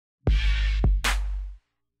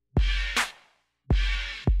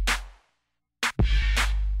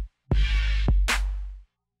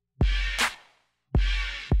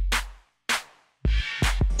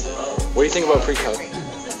you think about Precalc?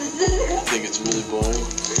 I think it's really boring.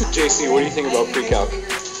 JC, what do you think about Precalc?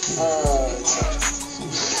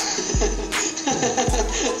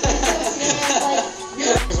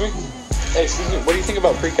 Excuse me? Hey, excuse me, what do you think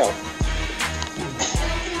about Precalc?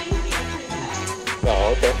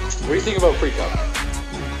 Oh, okay. What do you think about Precalc?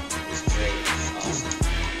 It's great. It's awesome.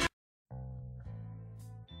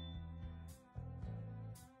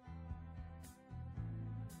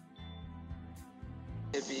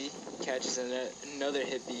 Hippie catches another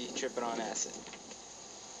hippie tripping on acid.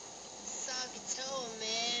 Sakatoa,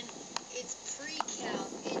 man. It's Precalc.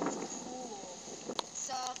 It's cool.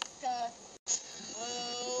 Sakatoa.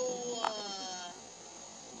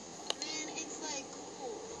 Man, it's like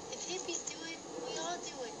cool. If hippies do it, we all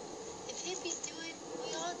do it. If hippies do it, we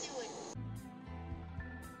all do it.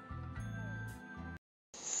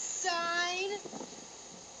 Sine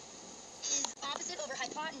is opposite over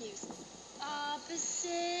hypotenuse.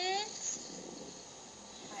 Opposite.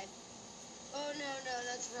 Oh no,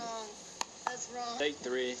 that's wrong. That's wrong. Take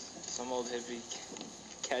 3. Some old hippie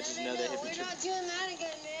catches another hippie We're tripping. not doing that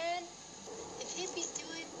again, man. If hippies do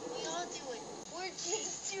it, we all do it. We're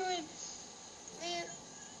just doing. Man,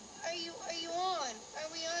 are you on? Are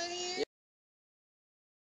we on here?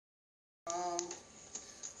 Oh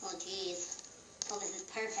geez. Oh, this is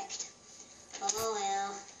perfect. Oh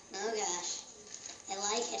well. Oh gosh. I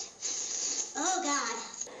like it. Oh God.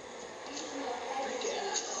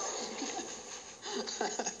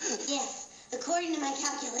 Yes, according to my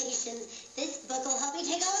calculations, this book will help me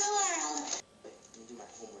take over the world. Let me do my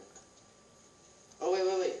homework. Oh wait.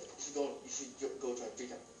 You should go try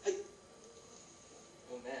Precalc. Hey.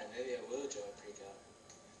 Oh man, maybe I will join Precalc.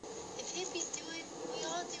 If hippies do it, we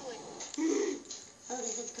all do it. Oh,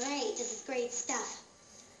 this is great. This is great stuff.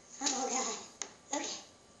 Oh God. Okay.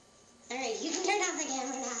 All right, you can turn off the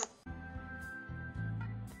camera now.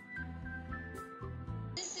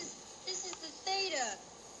 This is the theta.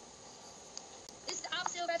 This is the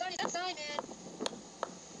opposite of hypotenuse. That's sine, man.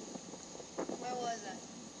 Where was I?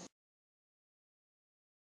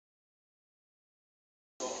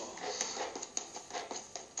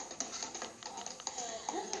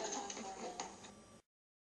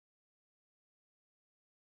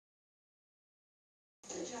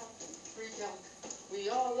 Precalc. We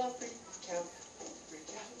all love Precalc.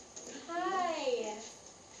 Precalc. Hi.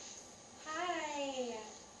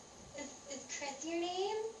 Is Chris your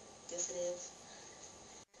name? Yes, it is.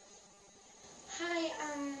 Hi,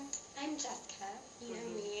 I'm Jessica. You know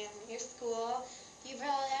me. I'm in your school. You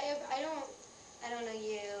probably, I don't know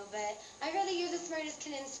you, but I really you're the smartest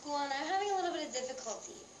kid in school, and I'm having a little bit of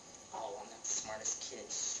difficulty. Oh, I'm not the smartest kid in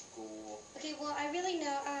school. Okay, well, I really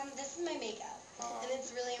know, this is my makeup, and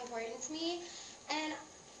it's really important to me, and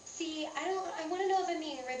see, I want to know if I'm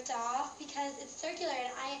being ripped off, because it's circular,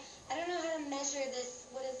 and I don't know how to measure this.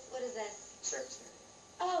 What is this? Circular.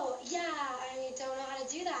 Oh, yeah, I don't know how to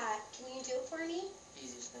do that. Can you do it for me?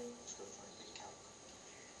 Easiest thing, just go join Precalc.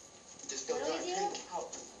 Just go What do I join do? Precalc.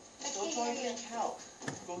 Just go join Precalc.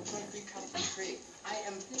 Go join Precalc for free. I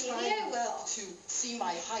am trying to see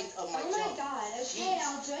my height of my Oh jump. my God, okay, Jeez.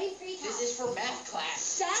 I'll join Precalc. This is for math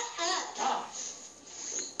class. Shut up! Gosh.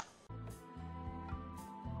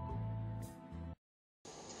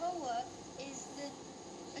 Toa is the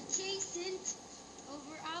adjacent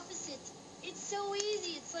over opposite. It's so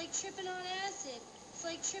easy. It's like tripping on acid. It's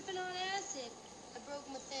like tripping on acid. I broke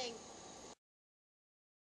my thing.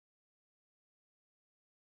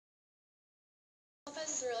 Lopez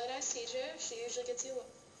is a really nice teacher. She usually lets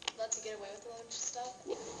you get away with a lot of stuff.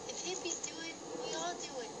 If hippies do it, we all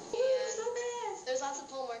do it. And so bad. there's lots of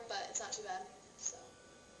homework, but it's not too bad. So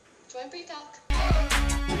join Precalc.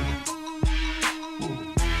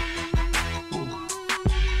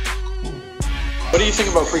 What do you think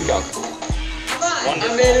about Precalc?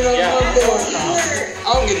 I made it on one board.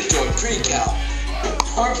 I'm gonna join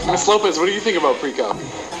Precalc. Miss Lopez, what do you think about Precalc?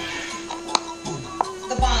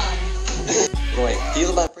 The bomb. What do I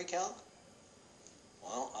feel about Precalc?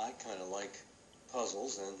 Well, I kind of like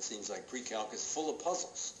puzzles, and it seems like Precalc is full of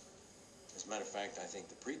puzzles. As a matter of fact, I think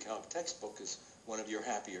the Precalc textbook is one of your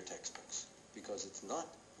happier textbooks, because it's not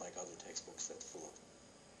like other textbooks that's full of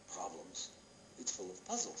problems. It's full of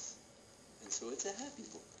puzzles. And so it's a happy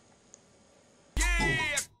book.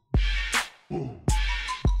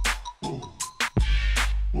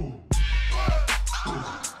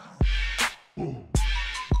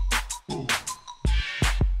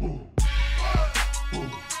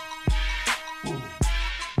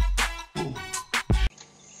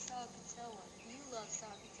 Sakatoa. You love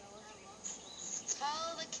Sakatoa.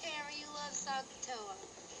 Tell the camera you love Sakatoa.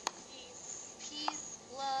 Peace. Peace,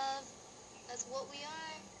 love. That's what we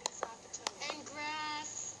are. Sakatoa.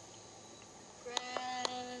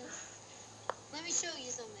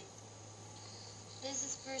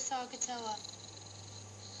 Precalc.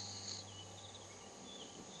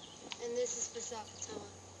 And this is Precalc.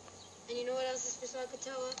 And you know what else is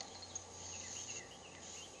Precalc?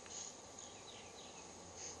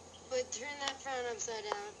 But turn that frown upside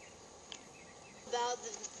down. About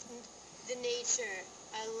the nature.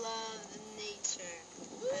 I love the nature.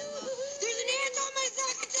 I